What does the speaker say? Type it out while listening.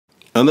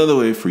Another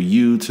way for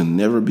you to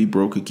never be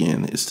broke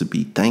again is to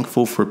be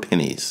thankful for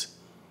pennies.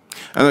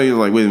 I know you're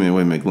like, wait a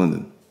minute,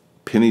 Glendon.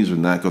 Pennies are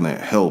not going to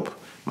help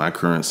my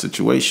current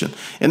situation.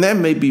 And that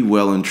may be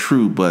well and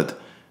true, but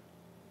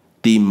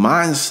the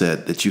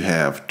mindset that you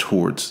have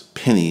towards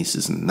pennies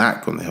is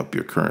not going to help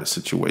your current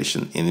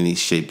situation in any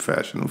shape,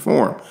 fashion, or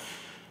form.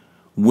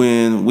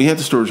 When we had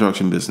the storage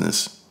auction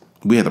business,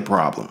 we had a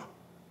problem.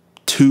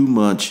 Too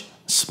much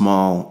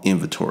small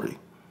inventory.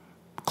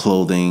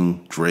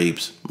 Clothing,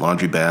 drapes,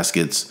 laundry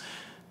baskets,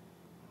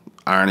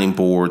 ironing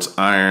boards,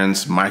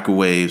 irons,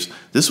 microwaves.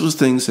 This was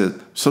things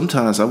that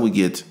sometimes I would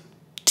get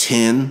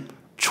 10,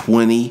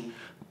 20,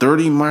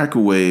 30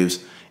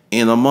 microwaves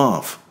in a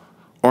month.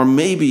 Or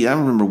maybe, I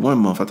remember one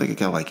month, I think I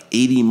got like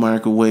 80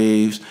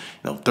 microwaves,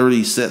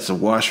 30 sets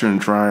of washer and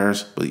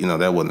dryers, but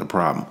that wasn't a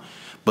problem.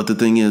 But the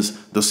thing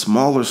is, the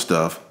smaller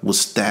stuff was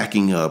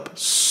stacking up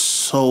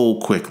so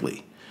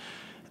quickly.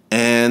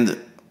 And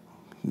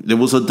there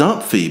was a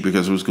dump fee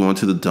because it was going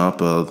to the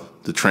dump of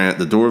the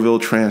Doraville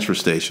transfer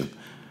station.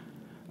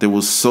 There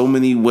was so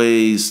many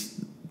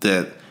ways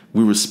that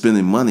we were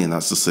spending money, and I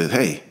just said,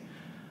 hey,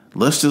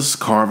 let's just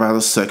carve out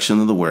a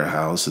section of the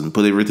warehouse and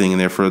put everything in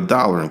there for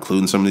 $1,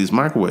 including some of these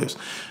microwaves.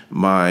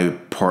 My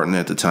partner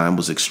at the time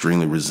was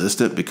extremely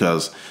resistant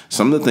because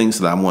some of the things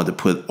that I wanted to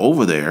put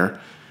over there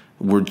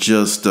were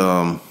just,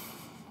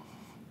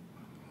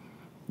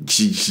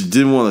 she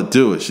didn't want to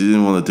do it. She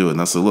didn't want to do it.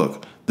 And I said,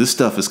 look, this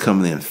stuff is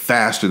coming in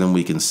faster than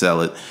we can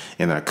sell it,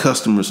 and our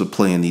customers are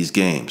playing these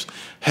games.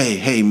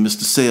 Hey,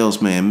 Mr.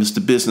 Salesman,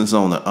 Mr. Business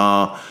Owner,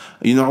 I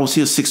was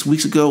here 6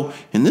 weeks ago,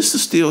 and this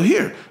is still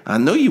here. I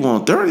know you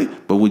want 30,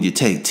 but would you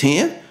take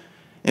 10?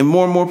 And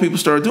more people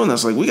started doing that.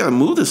 It's like, we got to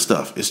move this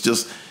stuff. It's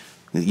just,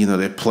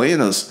 they're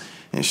playing us.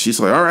 And she's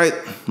like, all right,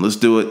 let's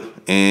do it.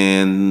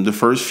 And the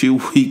first few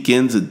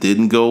weekends, it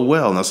didn't go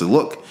well. And I said,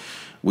 look,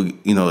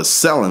 it's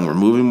selling. We're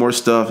moving more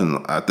stuff,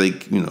 and I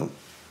think,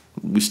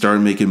 we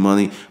started making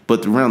money.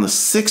 But around the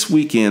 6th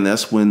weekend,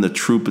 that's when the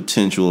true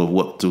potential of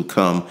what to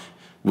come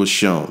was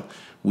shown.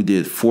 We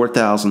did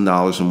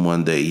 $4,000 in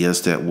one day.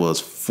 Yes, that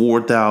was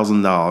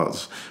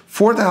 $4,000.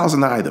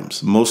 4,000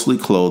 items, mostly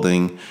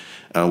clothing.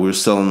 We were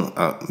selling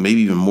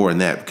maybe even more than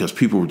that because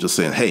people were just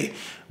saying, hey,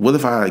 what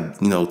if I,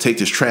 take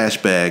this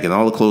trash bag and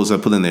all the clothes I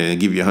put in there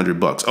and give you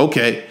 $100?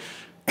 Okay.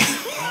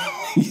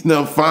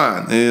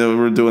 Fine.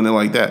 We're doing it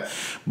like that.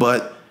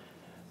 But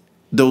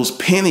those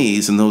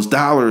pennies and those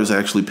dollars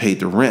actually paid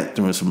the rent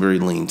during some very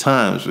lean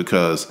times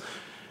because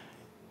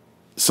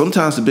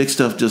sometimes the big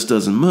stuff just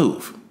doesn't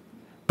move,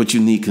 but you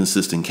need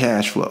consistent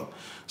cash flow.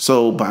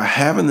 So by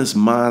having this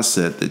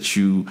mindset that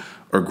you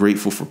are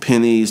grateful for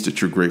pennies, that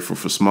you're grateful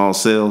for small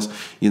sales,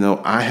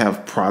 I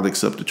have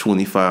products up to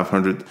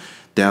 $2,500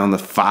 down to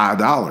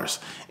 $5.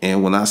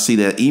 And when I see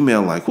that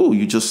email like, oh,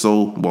 you just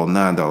sold, $9,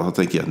 I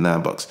think,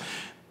 $9.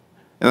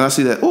 And I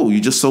see that, oh, you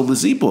just sold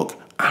this ebook.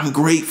 I'm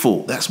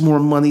grateful. That's more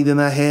money than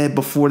I had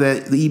before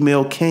the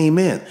email came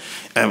in.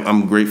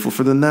 I'm grateful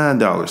for the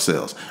 $9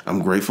 sales. I'm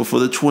grateful for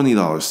the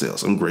 $20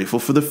 sales. I'm grateful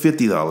for the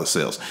 $50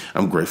 sales.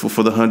 I'm grateful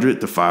for the $100,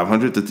 the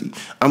 $500.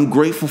 I'm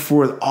grateful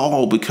for it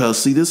all because,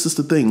 see, this is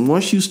the thing.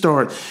 Once you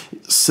start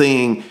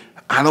saying,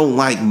 I don't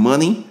like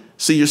money,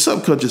 see, your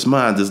subconscious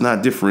mind does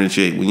not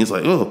differentiate when it's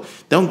like, oh,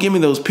 don't give me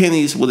those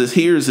pennies. What it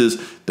hears is,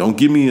 don't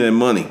give me that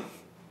money.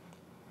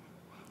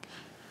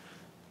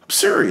 I'm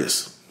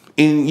serious.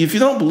 And if you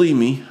don't believe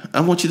me,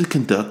 I want you to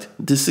conduct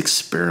this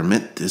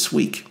experiment this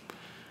week.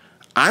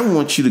 I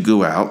want you to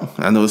go out.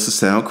 I know this will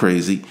sound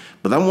crazy,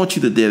 but I want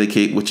you to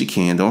dedicate what you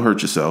can. Don't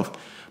hurt yourself.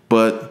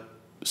 But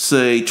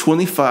say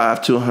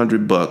 $25 to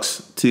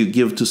 $100 to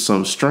give to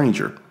some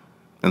stranger.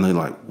 And they're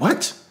like,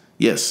 what?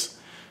 Yes,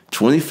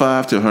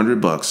 $25 to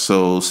 $100.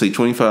 So say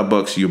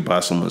 $25, you buy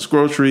someone's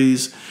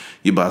groceries,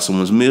 you buy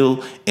someone's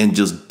meal, and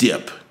just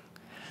dip.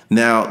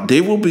 Now, they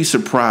will be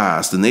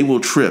surprised and they will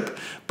trip.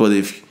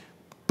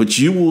 But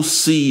you will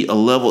see a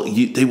level,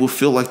 they will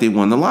feel like they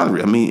won the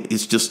lottery. I mean,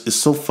 it's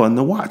so fun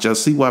to watch. I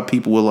see why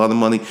people with a lot of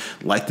money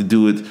like to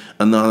do it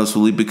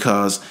anonymously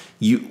because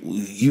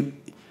it's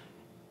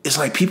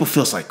like people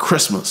feel it's like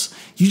Christmas.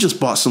 You just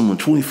bought someone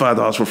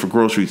 $25 worth of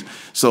groceries.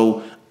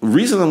 So the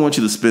reason I want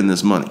you to spend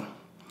this money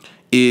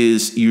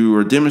is you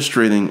are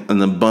demonstrating an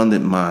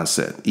abundant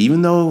mindset.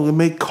 Even though it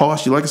may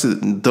cost you, like I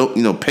said,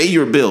 don't, pay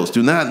your bills.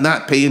 Do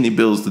not pay any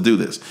bills to do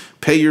this.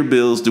 Pay your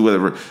bills, do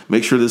whatever.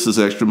 Make sure this is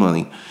extra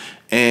money.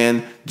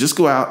 And just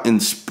go out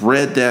and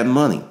spread that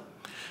money.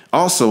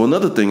 Also,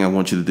 another thing I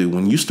want you to do,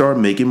 when you start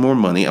making more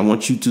money, I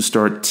want you to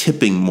start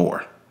tipping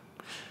more.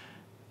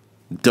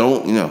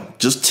 Don't,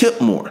 just tip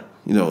more.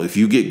 If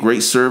you get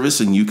great service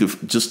and you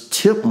could just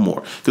tip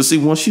more. Because see,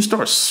 once you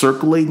start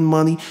circulating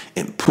money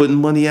and putting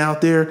money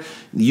out there,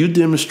 you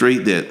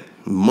demonstrate that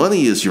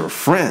money is your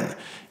friend.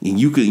 And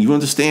you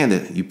understand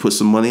that you put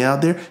some money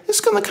out there,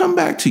 it's going to come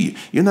back to you.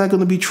 You're not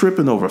going to be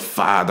tripping over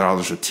 $5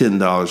 or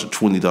 $10 or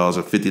 $20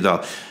 or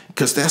 $50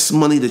 because that's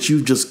money that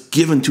you've just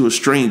given to a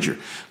stranger.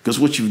 Because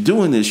what you're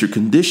doing is you're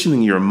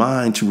conditioning your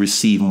mind to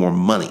receive more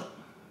money.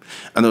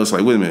 I know it's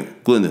like, wait a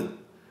minute, Glendon,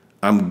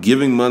 I'm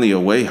giving money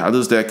away. How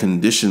does that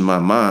condition my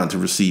mind to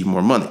receive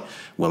more money?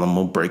 Well, I'm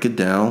going to break it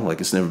down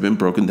like it's never been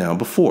broken down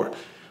before.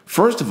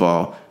 First of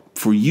all,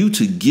 for you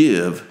to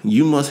give,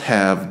 you must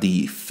have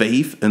the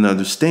faith and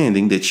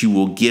understanding that you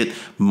will get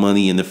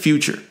money in the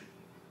future.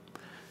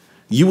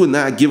 You would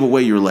not give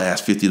away your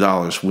last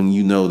 $50 when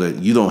you know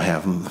that you don't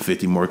have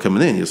 50 more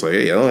coming in. It's like,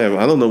 hey,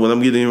 I don't know when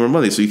I'm getting any more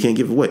money, so you can't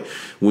give away.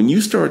 When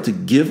you start to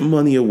give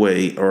money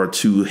away or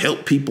to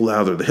help people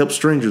out or to help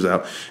strangers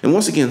out, and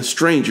once again,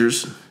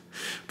 strangers,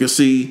 because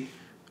see,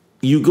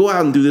 you go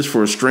out and do this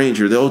for a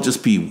stranger, they'll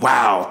just be,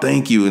 wow,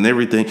 thank you and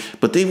everything,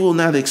 but they will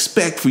not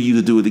expect for you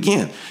to do it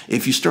again.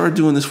 If you start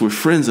doing this with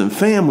friends and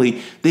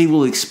family, they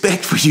will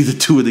expect for you to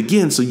do it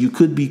again. So you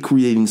could be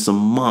creating some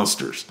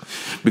monsters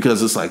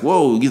because it's like,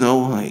 whoa,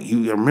 like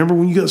you remember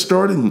when you got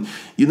started and,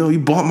 you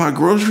bought my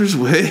groceries?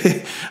 Well,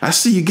 hey, I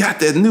see you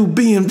got that new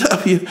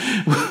BMW.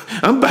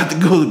 I'm about to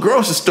go to the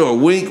grocery store.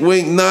 Wink,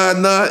 wink, nod,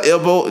 nod,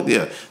 elbow.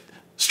 Yeah,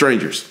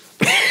 strangers.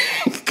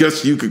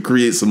 Because you could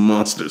create some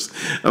monsters.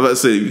 I'm about to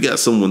say, if you got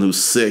someone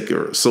who's sick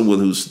or someone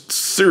who's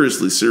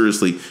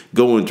seriously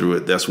going through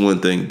it, that's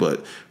one thing.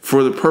 But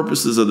for the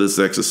purposes of this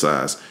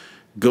exercise,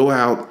 go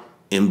out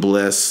and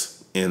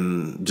bless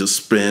and just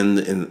spend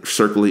and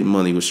circulate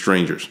money with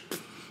strangers.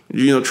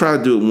 Try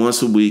to do it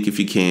once a week if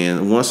you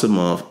can. Once a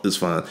month is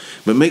fine.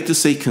 But make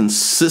this a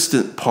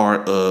consistent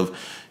part of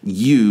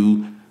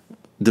you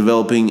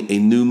developing a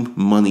new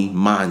money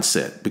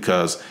mindset,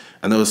 because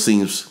I know it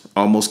seems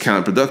almost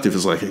counterproductive.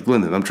 It's like, hey,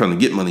 Glendon, I'm trying to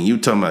get money. You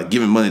talking about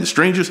giving money to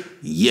strangers?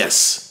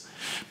 Yes.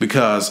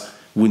 Because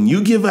when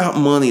you give out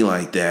money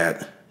like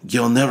that,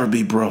 you'll never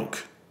be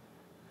broke.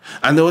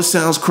 I know it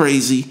sounds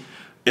crazy.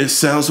 It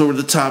sounds over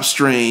the top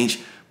strange,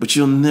 but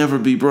you'll never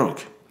be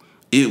broke.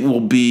 It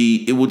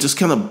will just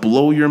kind of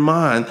blow your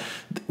mind,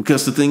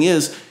 because the thing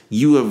is,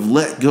 you have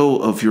let go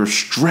of your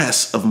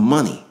stress of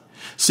money.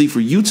 See, for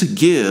you to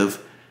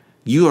give,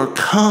 you are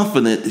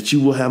confident that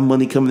you will have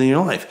money coming in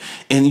your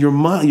life, and your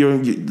mind,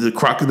 the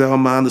crocodile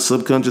mind, the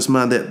subconscious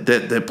mind,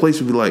 that place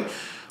will be like,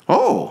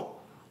 oh,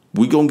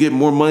 we gonna get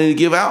more money to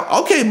give out?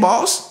 Okay,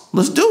 boss,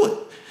 let's do it.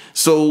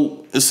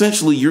 So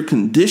essentially, you're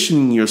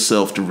conditioning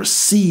yourself to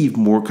receive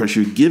more because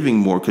you're giving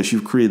more, because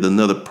you've created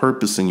another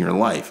purpose in your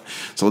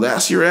life. So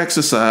that's your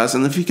exercise.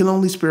 And if you can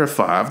only spare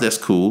 5, that's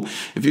cool.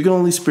 If you can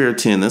only spare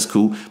 10, that's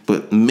cool.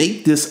 But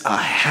make this a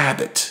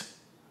habit.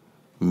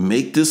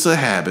 Make this a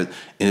habit,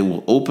 and it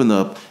will open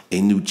up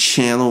a new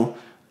channel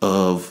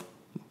of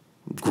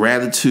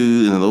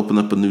gratitude, and it'll open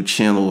up a new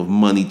channel of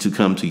money to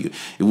come to you.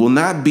 It will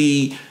not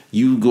be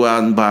you go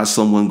out and buy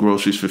someone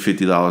groceries for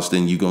 $50,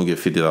 then you're going to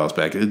get $50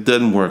 back. It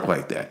doesn't work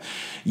like that.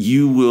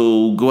 You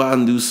will go out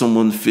and do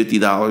someone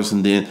 $50,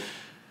 and then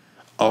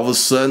all of a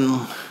sudden,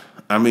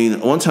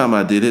 one time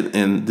I did it,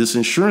 and this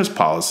insurance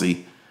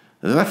policy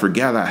that I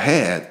forgot I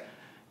had,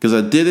 because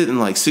I did it, and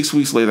like 6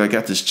 weeks later, I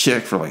got this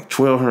check for like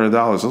 $1,200.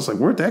 I was like,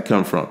 where'd that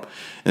come from?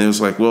 And it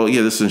was like, well,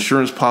 yeah, this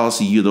insurance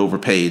policy you'd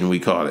overpaid, and we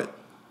caught it.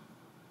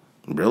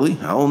 Really?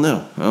 I don't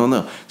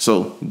know.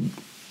 So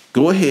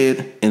go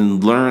ahead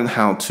and learn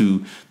how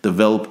to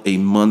develop a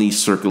money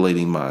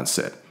circulating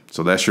mindset.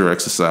 So that's your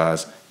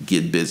exercise.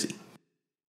 Get busy.